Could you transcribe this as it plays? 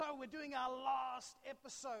doing our last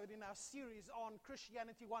episode in our series on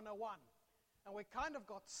Christianity 101. And we kind of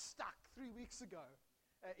got stuck 3 weeks ago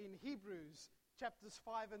in Hebrews chapters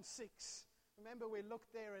 5 and 6. Remember, we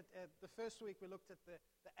looked there at the first week, we looked at the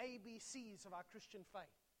ABCs of our Christian faith.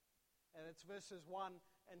 And it's verses 1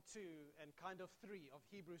 and 2 and kind of 3 of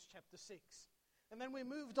Hebrews chapter 6. And then we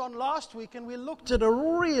moved on last week and we looked at a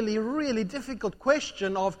really, really difficult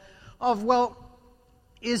question of well,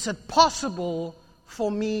 is it possible for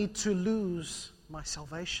me to lose my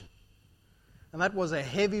salvation? And that was a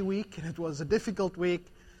heavy week and it was a difficult week.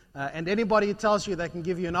 And anybody who tells you they can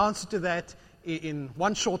give you an answer to that in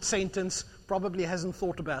one short sentence probably hasn't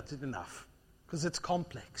thought about it enough, because it's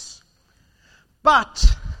complex. But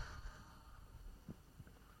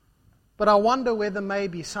I wonder whether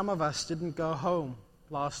maybe some of us didn't go home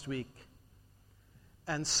last week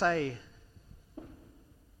and say,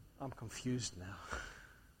 I'm confused now.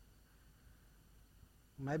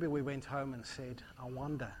 Maybe we went home and said, I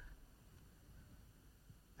wonder,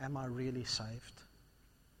 am I really saved?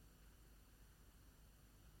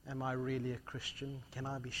 Am I really a Christian? Can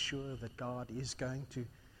I be sure that God is going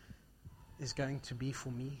to be for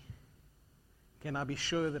me? Can I be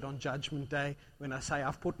sure that on Judgment Day, when I say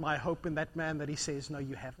I've put my hope in that man, that he says, no,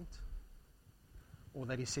 you haven't? Or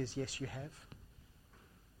that he says, yes, you have?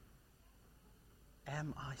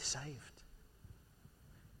 Am I saved?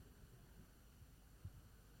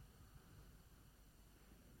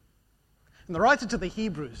 And the writer to the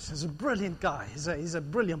Hebrews is a brilliant guy. He's a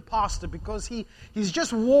brilliant pastor, because he's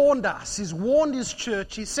just warned us. He's warned his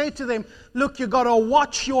church. He said to them, look, you've got to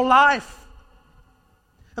watch your life.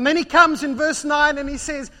 And then he comes in verse 9 and he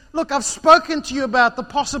says, look, I've spoken to you about the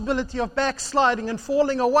possibility of backsliding and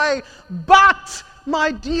falling away. But,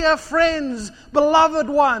 my dear friends, beloved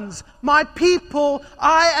ones, my people,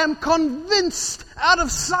 I am convinced, out of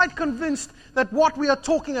sight convinced, that what we are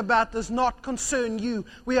talking about does not concern you.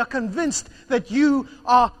 We are convinced that you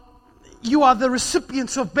are the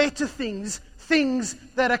recipients of better things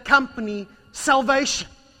that accompany salvation.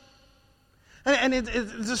 And it's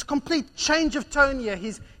this complete change of tone here.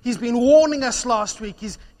 He's been warning us last week.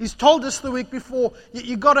 He's told us the week before,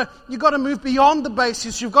 you got to move beyond the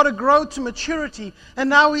basis. You've got to grow to maturity. And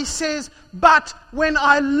now he says, but when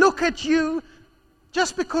I look at you,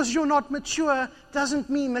 just because you're not mature doesn't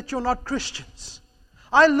mean that you're not Christians.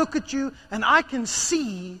 I look at you and I can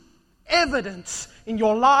see evidence in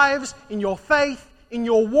your lives, in your faith, in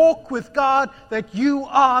your walk with God, that you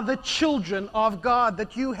are the children of God,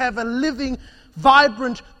 that you have a living,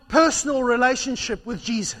 vibrant, personal relationship with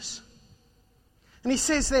Jesus. And he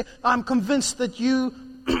says there, I'm convinced that you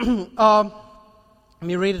are, let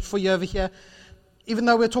me read it for you over here. Even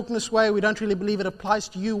though we're talking this way, we don't really believe it applies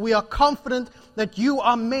to you. We are confident that you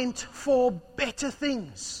are meant for better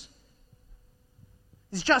things.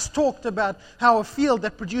 He's just talked about how a field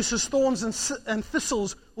that produces thorns and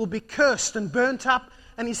thistles will be cursed and burnt up.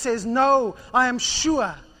 And he says, no, I am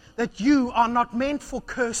sure that you are not meant for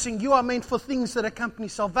cursing. You are meant for things that accompany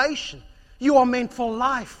salvation. You are meant for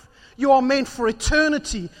life. You are meant for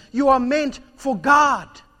eternity. You are meant for God.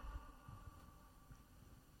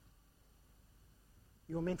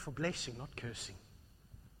 You are meant for blessing, not cursing.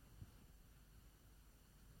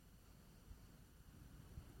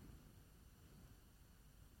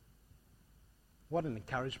 What an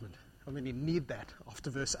encouragement. I mean, you need that after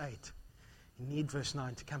verse 8. You need verse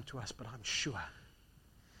 9 to come to us, but I'm sure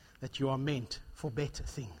that you are meant for better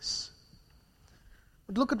things.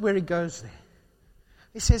 But look at where he goes there.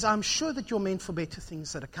 He says, I'm sure that you're meant for better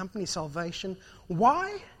things that accompany salvation.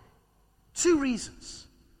 Why? 2 reasons.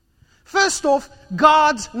 First off,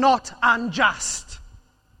 God's not unjust.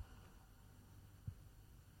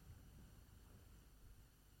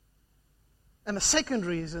 And the second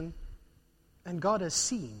reason, and God has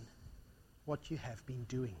seen what you have been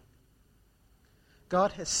doing.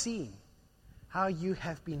 God has seen how you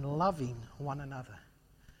have been loving one another.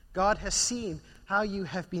 God has seen how you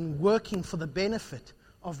have been working for the benefit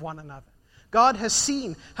of one another. God has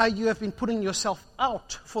seen how you have been putting yourself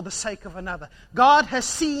out for the sake of another. God has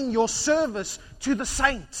seen your service to the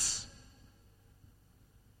saints.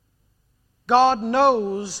 God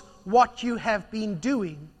knows what you have been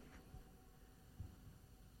doing.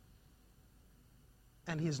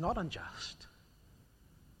 And He is not unjust.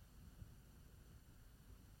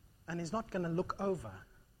 And He's not going to look over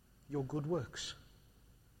your good works.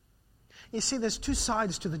 You see, there's 2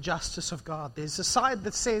 sides to the justice of God. There's a side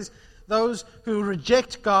that says those who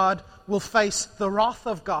reject God will face the wrath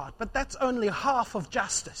of God. But that's only half of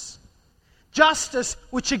justice. Justice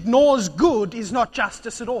which ignores good is not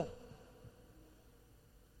justice at all.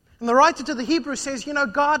 And the writer to the Hebrews says,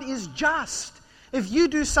 God is just. If you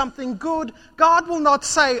do something good, God will not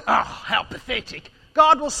say, "Oh, how pathetic."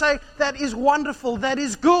 God will say, "That is wonderful, that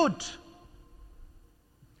is good."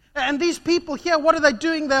 And these people here, what are they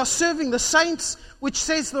doing? They are serving the saints, which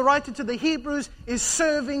says the writer to the Hebrews is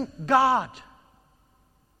serving God.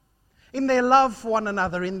 In their love for one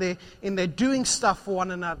another, in their doing stuff for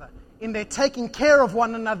one another, in their taking care of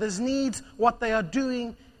one another's needs, what they are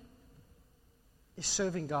doing is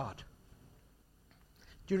serving God.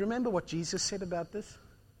 Do you remember what Jesus said about this?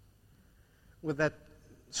 With that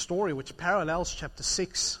story which parallels chapter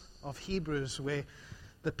 6 of Hebrews, where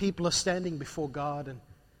the people are standing before God and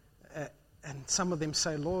some of them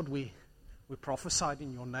say, "Lord, we prophesied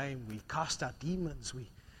in your name, we cast out demons,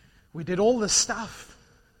 we did all this stuff."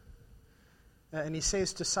 And he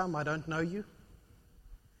says to some, "I don't know you."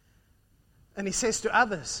 And he says to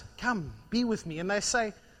others, "Come, be with me." And they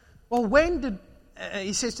say, "Well,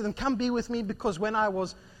 he says to them, "Come be with me, because when I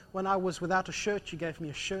was without a shirt, you gave me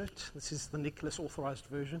a shirt." This is the Nicholas Authorized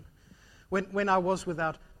Version. When I was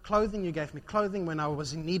without clothing, you gave me clothing. When I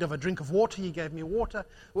was in need of a drink of water, you gave me water.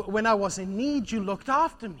 When I was in need, you looked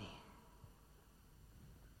after me.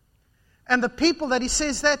 And the people that he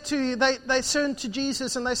says that to, they turn to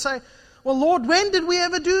Jesus and they say, "Well, Lord, when did we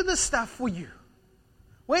ever do this stuff for you?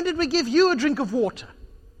 When did we give you a drink of water?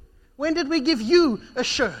 When did we give you a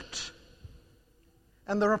shirt?"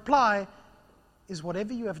 And the reply is,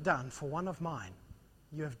 "Whatever you have done for one of mine,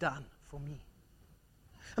 you have done for me."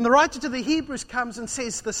 And the writer to the Hebrews comes and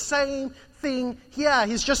says the same thing here.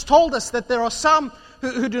 He's just told us that there are some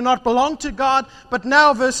who do not belong to God, but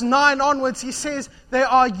now verse 9 onwards he says there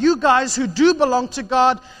are you guys who do belong to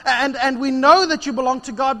God, and we know that you belong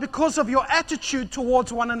to God because of your attitude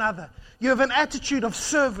towards one another. You have an attitude of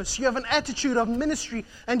service, you have an attitude of ministry,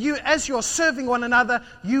 and you, as you're serving one another,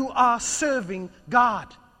 you are serving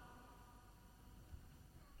God.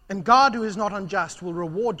 And God, who is not unjust, will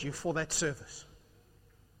reward you for that service.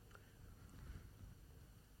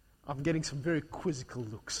 I'm getting some very quizzical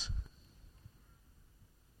looks.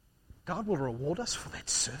 God will reward us for that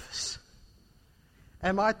service.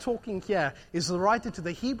 Am I talking here? Is the writer to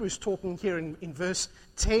the Hebrews talking here in verse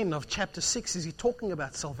 10 of chapter 6? Is he talking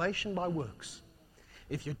about salvation by works?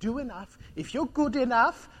 If you do enough, if you're good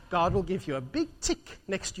enough, God will give you a big tick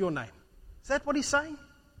next to your name. Is that what he's saying?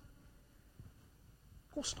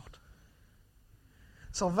 Of course not.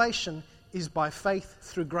 Salvation is by faith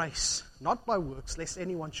through grace, not by works, lest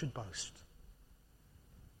anyone should boast.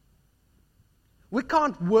 We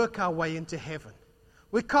can't work our way into heaven.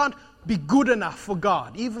 We can't be good enough for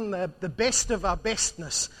God. Even the best of our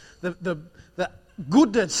bestness, the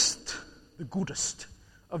goodest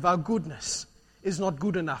of our goodness is not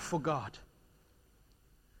good enough for God.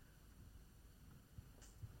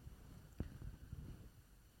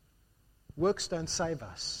 Works don't save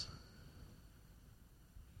us.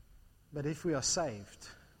 But if we are saved,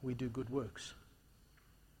 we do good works.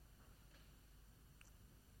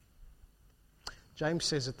 James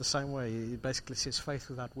says it the same way. He basically says faith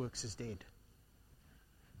without works is dead.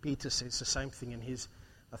 Peter says the same thing in his,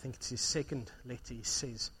 I think it's his second letter. He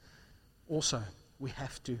says also we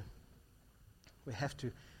have to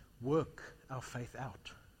work our faith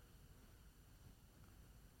out.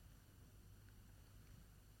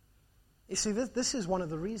 You see, this is one of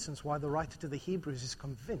the reasons why the writer to the Hebrews is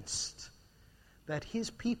convinced that his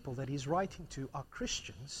people that he's writing to are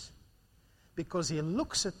Christians, because he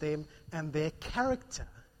looks at them and their character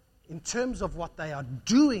in terms of what they are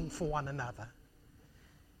doing for one another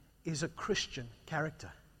is a Christian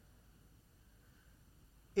character.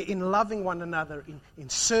 In loving one another, in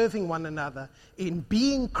serving one another, in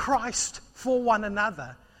being Christ for one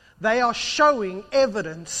another, they are showing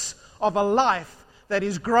evidence of a life that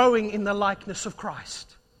is growing in the likeness of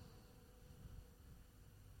Christ.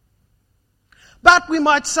 But we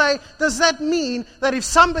might say, does that mean that if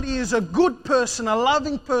somebody is a good person, a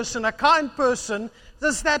loving person, a kind person,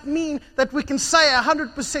 does that mean that we can say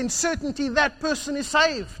 100% certainty that person is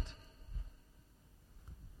saved?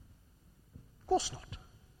 Of course not.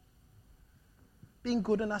 Being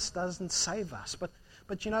good in us doesn't save us.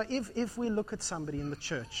 But you know, if we look at somebody in the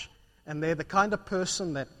church and they're the kind of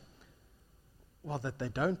person that they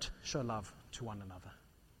don't show love to one another.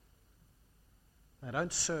 They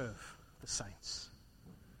don't serve the saints.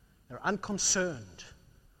 They're unconcerned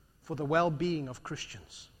for the well-being of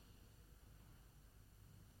Christians.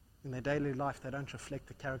 In their daily life, they don't reflect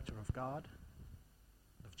the character of God,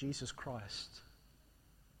 of Jesus Christ.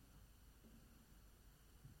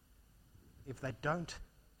 If they don't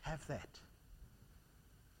have that,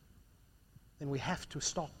 then we have to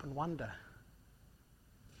stop and wonder,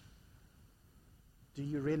 do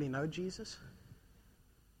you really know Jesus?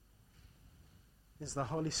 Is the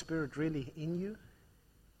Holy Spirit really in you?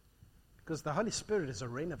 Because the Holy Spirit is a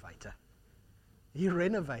renovator. He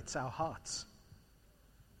renovates our hearts.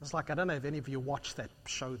 It's like, I don't know if any of you watched that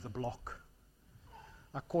show, The Block.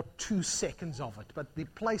 I caught 2 seconds of it, but the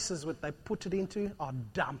places that they put it into are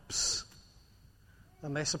dumps.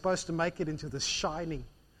 And they're supposed to make it into this shining,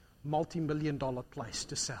 multi-million-dollar place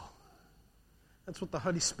to sell. That's what the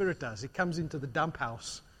Holy Spirit does. He comes into the dump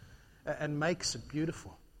house and makes it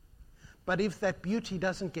beautiful. But if that beauty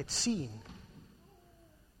doesn't get seen,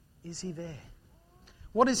 is he there?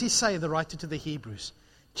 What does he say, the writer to the Hebrews?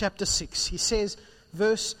 Chapter 6, he says,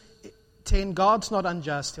 verse 10, God's not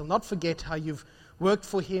unjust. He'll not forget how you've worked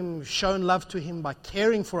for him, shown love to him by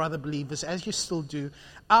caring for other believers, as you still do.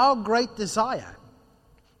 Our great desire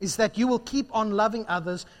is that you will keep on loving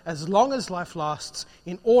others as long as life lasts,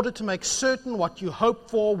 in order to make certain what you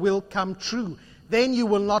hope for will come true. Then you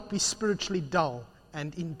will not be spiritually dull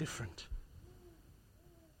and indifferent.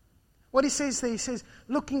 What he says there, he says,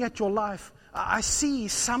 looking at your life, I see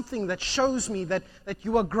something that shows me that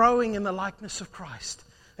you are growing in the likeness of Christ,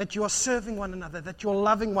 that you are serving one another, that you're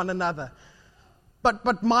loving one another.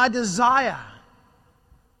 But my desire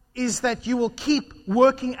is that you will keep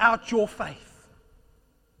working out your faith.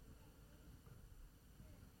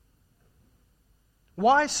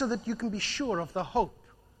 Why? So that you can be sure of the hope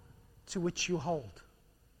to which you hold.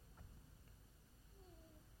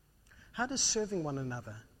 How does serving one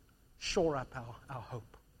another shore up our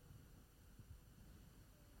hope?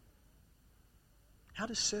 How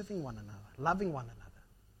does serving one another, loving one another,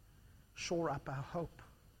 shore up our hope?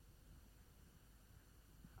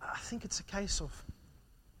 I think it's a case of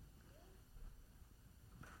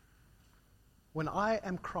when I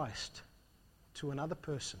am Christ to another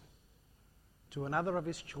person, to another of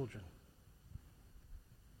his children,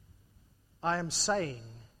 I am saying,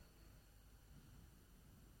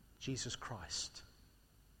 Jesus Christ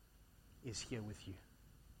is here with you.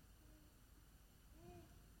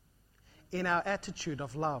 In our attitude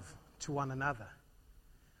of love to one another,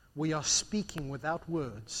 we are speaking without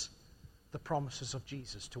words the promises of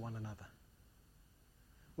Jesus to one another.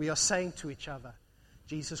 We are saying to each other,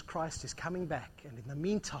 Jesus Christ is coming back, and in the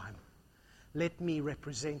meantime, let me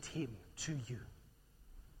represent him to you.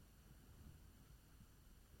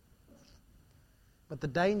 But the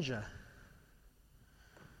danger,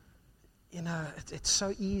 it's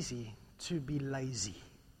so easy to be lazy.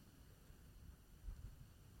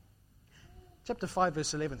 Chapter 5,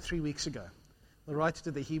 verse 11, 3 weeks ago, the writer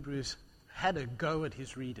to the Hebrews had a go at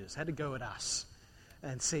his readers, had a go at us,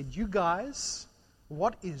 and said, you guys,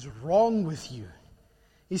 what is wrong with you?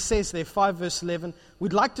 He says there, 5 verse 11,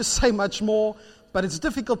 we'd like to say much more, but it's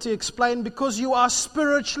difficult to explain because you are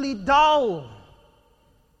spiritually dull.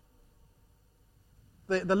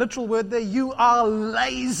 The literal word there, you are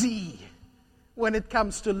lazy when it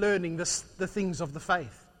comes to learning the things of the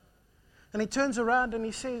faith. And he turns around and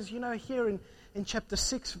he says, here in chapter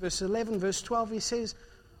 6, verse 11, verse 12, he says,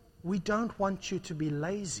 we don't want you to be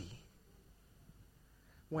lazy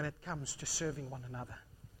when it comes to serving one another.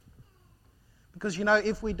 Because,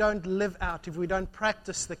 if we don't live out, if we don't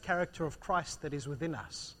practice the character of Christ that is within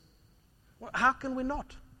us, well, how can we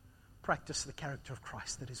not practice the character of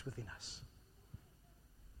Christ that is within us?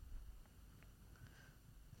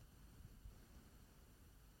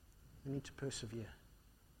 We need to persevere.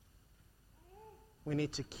 We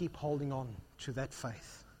need to keep holding on to that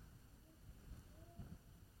faith.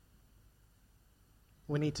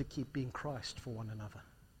 We need to keep being Christ for one another.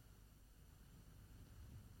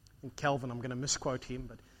 In Calvin, I'm going to misquote him,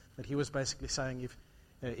 but he was basically saying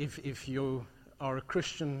if you are a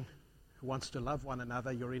Christian who wants to love one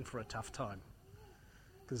another, you're in for a tough time.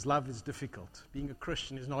 Because love is difficult. Being a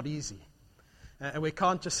Christian is not easy. And we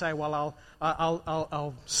can't just say, well,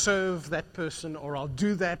 I'll serve that person or I'll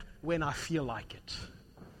do that when I feel like it.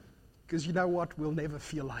 Because you know what? We'll never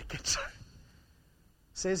feel like it.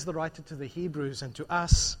 Says the writer to the Hebrews and to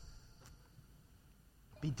us,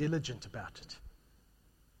 be diligent about it.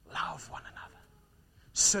 Love one another.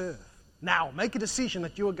 Serve. Now, make a decision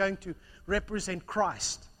that you are going to represent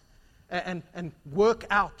Christ and work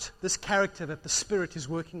out this character that the Spirit is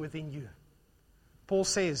working within you. Paul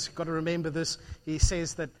says, you've got to remember this, he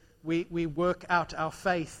says that we work out our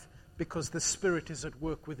faith because the Spirit is at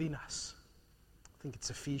work within us. I think it's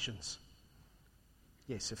Ephesians.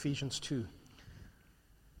 Yes, Ephesians 2.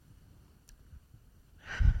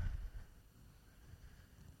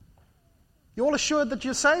 You all assured that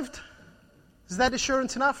you're saved? Is that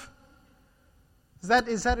assurance enough?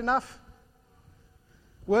 Is that enough?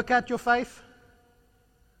 Work out your faith?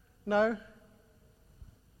 No?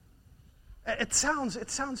 It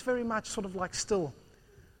sounds very much sort of like still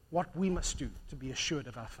what we must do to be assured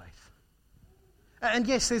of our faith. And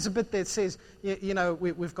yes, there's a bit that says,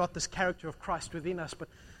 we've got this character of Christ within us,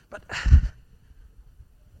 but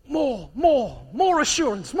more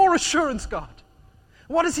assurance, God.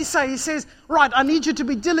 What does he say? He says, right, I need you to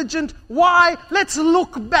be diligent. Why? Let's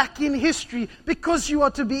look back in history, because you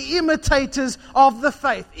are to be imitators of the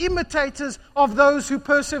faith, imitators of those who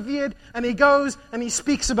persevered. And he goes and he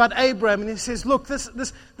speaks about Abraham, and he says, look,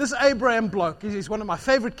 this Abraham bloke, he's one of my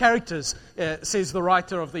favorite characters, says the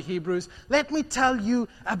writer of the Hebrews. Let me tell you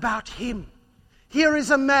about him. Here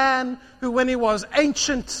is a man who, when he was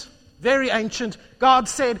ancient, very ancient, God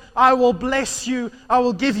said, I will bless you. I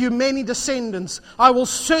will give you many descendants. I will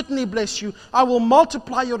certainly bless you. I will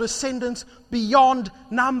multiply your descendants beyond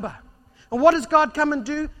number. And what does God come and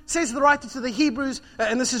do? Says the writer to the Hebrews,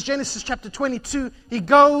 and this is Genesis chapter 22. He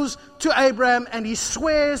goes to Abraham and he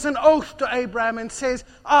swears an oath to Abraham and says,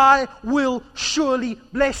 I will surely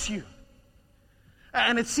bless you.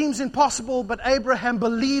 And it seems impossible, but Abraham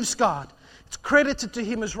believes God. It's credited to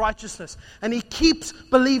him as righteousness. And he keeps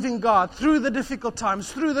believing God through the difficult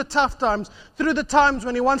times, through the tough times, through the times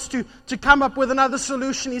when he wants to come up with another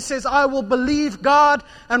solution. He says, I will believe God.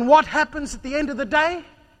 And what happens at the end of the day?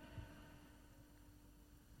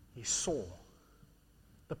 He saw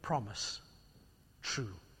the promise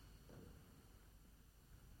true.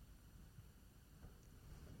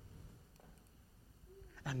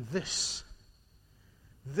 And this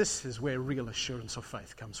is where real assurance of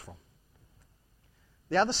faith comes from.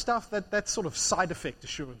 The other stuff, that's sort of side effect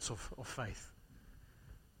assurance of faith.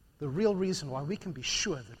 The real reason why we can be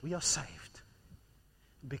sure that we are saved,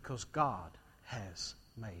 because God has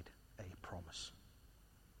made a promise.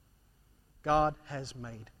 God has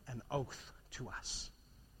made an oath to us.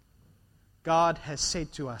 God has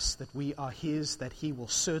said to us that we are His, that He will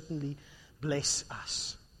certainly bless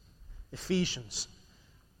us. Ephesians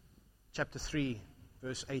chapter 3,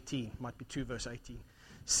 verse 18, might be 2 verse 18.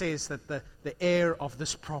 Says that the heir of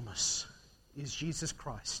this promise is Jesus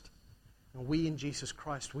Christ. And we in Jesus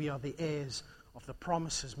Christ, we are the heirs of the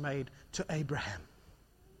promises made to Abraham.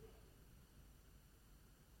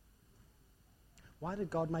 Why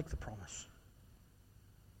did God make the promise?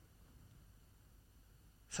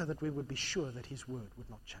 So that we would be sure that His word would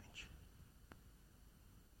not change.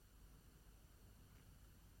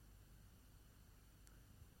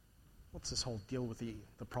 What's this whole deal with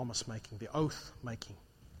the promise making, the oath making?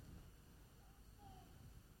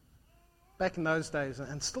 Back in those days,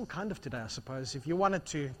 and still kind of today, I suppose, if you wanted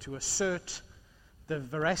to assert the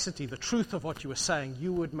veracity, the truth of what you were saying,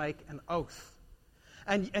 you would make an oath.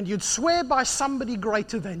 And you'd swear by somebody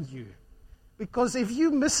greater than you. Because if you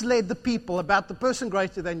misled the people about the person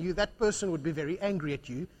greater than you, that person would be very angry at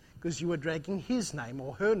you because you were dragging his name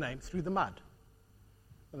or her name through the mud.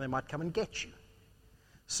 And they might come and get you.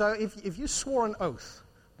 So if you swore an oath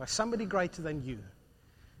by somebody greater than you,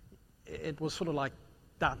 it was sort of like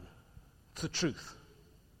done. It's the truth.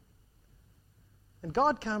 And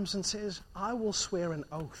God comes and says, I will swear an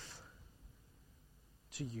oath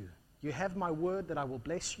to you. You have my word that I will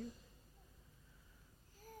bless you,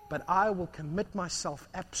 but I will commit myself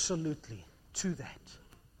absolutely to that.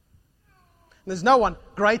 And there's no one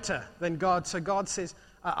greater than God, so God says,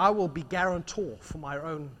 I will be guarantor for my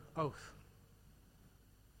own oath.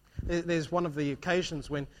 There's one of the occasions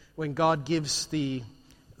when God gives the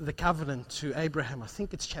covenant to Abraham. I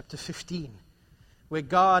think it's chapter 15, where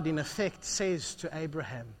God in effect says to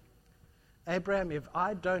Abraham, Abraham, if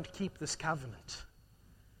I don't keep this covenant,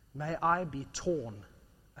 may I be torn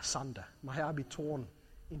asunder. May I be torn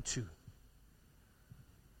in two.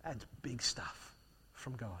 That's big stuff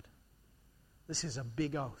from God. This is a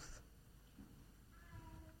big oath.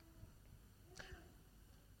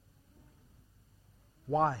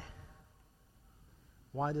 Why?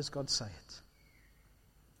 Why does God say it?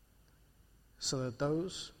 So that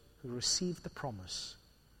those who received the promise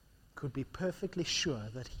could be perfectly sure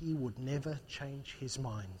that He would never change His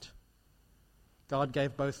mind. God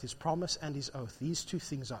gave both His promise and His oath. These two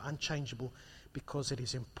things are unchangeable because it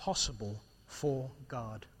is impossible for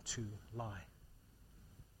God to lie.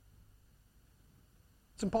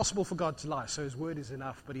 It's impossible for God to lie, so His word is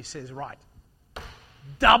enough, but He says, right,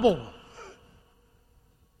 double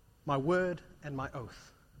my word and my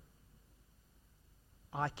oath.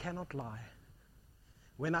 I cannot lie.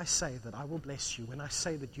 When I say that I will bless you, when I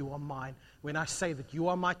say that you are mine, when I say that you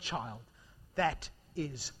are my child, that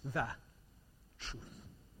is the truth.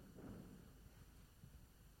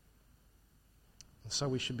 And so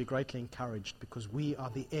we should be greatly encouraged because we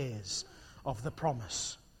are the heirs of the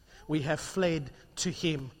promise. We have fled to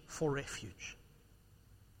Him for refuge.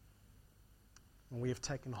 And we have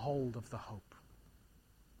taken hold of the hope.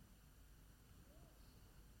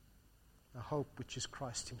 hope, which is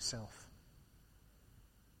Christ himself.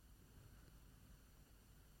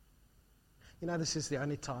 You know, this is the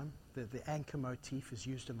only time that the anchor motif is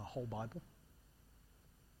used in the whole Bible.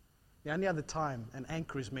 The only other time an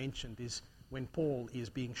anchor is mentioned is when Paul is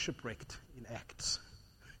being shipwrecked in Acts,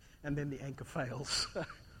 and then the anchor fails.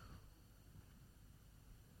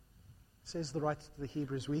 Says the writer to the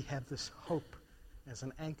Hebrews, we have this hope as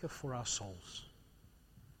an anchor for our souls.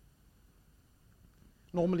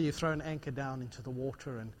 Normally you throw an anchor down into the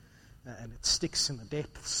water and it sticks in the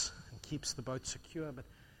depths and keeps the boat secure,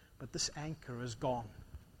 but this anchor has gone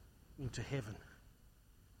into heaven,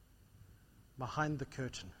 behind the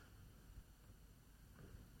curtain.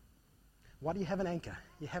 Why do you have an anchor?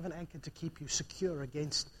 You have an anchor to keep you secure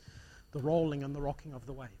against the rolling and the rocking of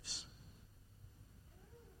the waves.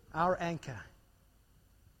 Our anchor,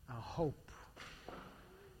 our hope,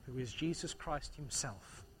 who is Jesus Christ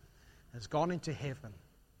himself, has gone into heaven,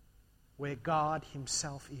 where God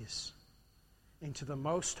himself is, into the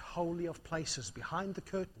most holy of places, behind the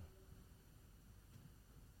curtain.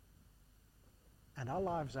 And our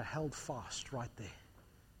lives are held fast right there.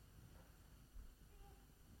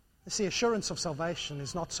 You see, assurance of salvation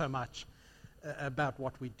is not so much about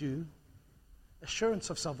what we do. Assurance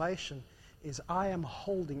of salvation is I am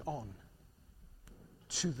holding on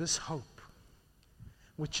to this hope,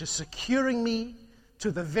 which is securing me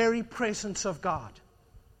to the very presence of God.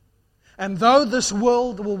 And though this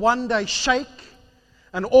world will one day shake,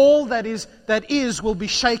 and all that is will be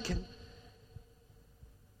shaken,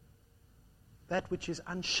 that which is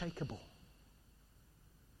unshakable,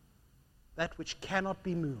 that which cannot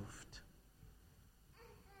be moved,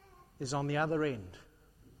 is on the other end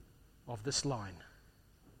of this line.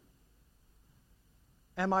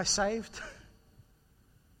 Am I saved?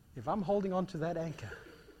 If I'm holding on to that anchor,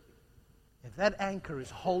 if that anchor is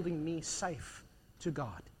holding me safe to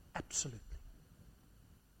God, absolutely.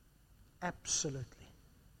 Absolutely.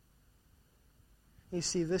 You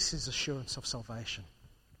see, this is assurance of salvation,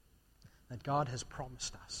 that God has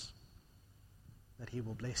promised us that he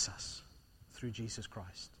will bless us through Jesus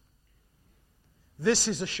Christ. This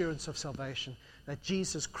is assurance of salvation, that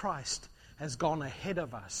Jesus Christ has gone ahead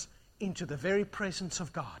of us into the very presence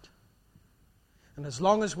of God. And as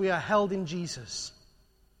long as we are held in Jesus,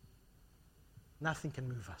 nothing can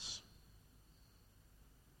move us.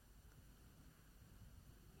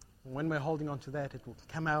 And when we're holding on to that, it will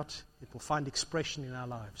come out, it will find expression in our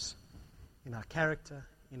lives, in our character,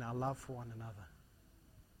 in our love for one another.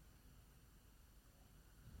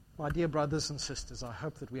 My dear brothers and sisters, I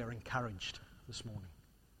hope that we are encouraged this morning,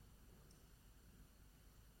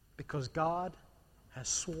 because God has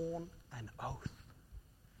sworn an oath.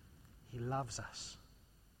 He loves us.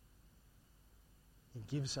 He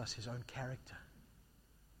gives us his own character.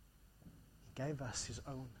 He gave us his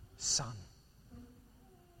own Son,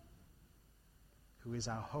 who is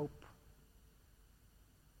our hope,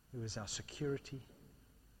 who is our security,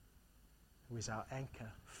 who is our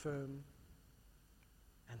anchor, firm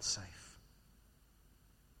and safe.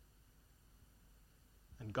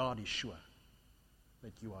 And God is sure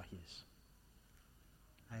that you are his.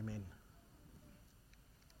 Amen.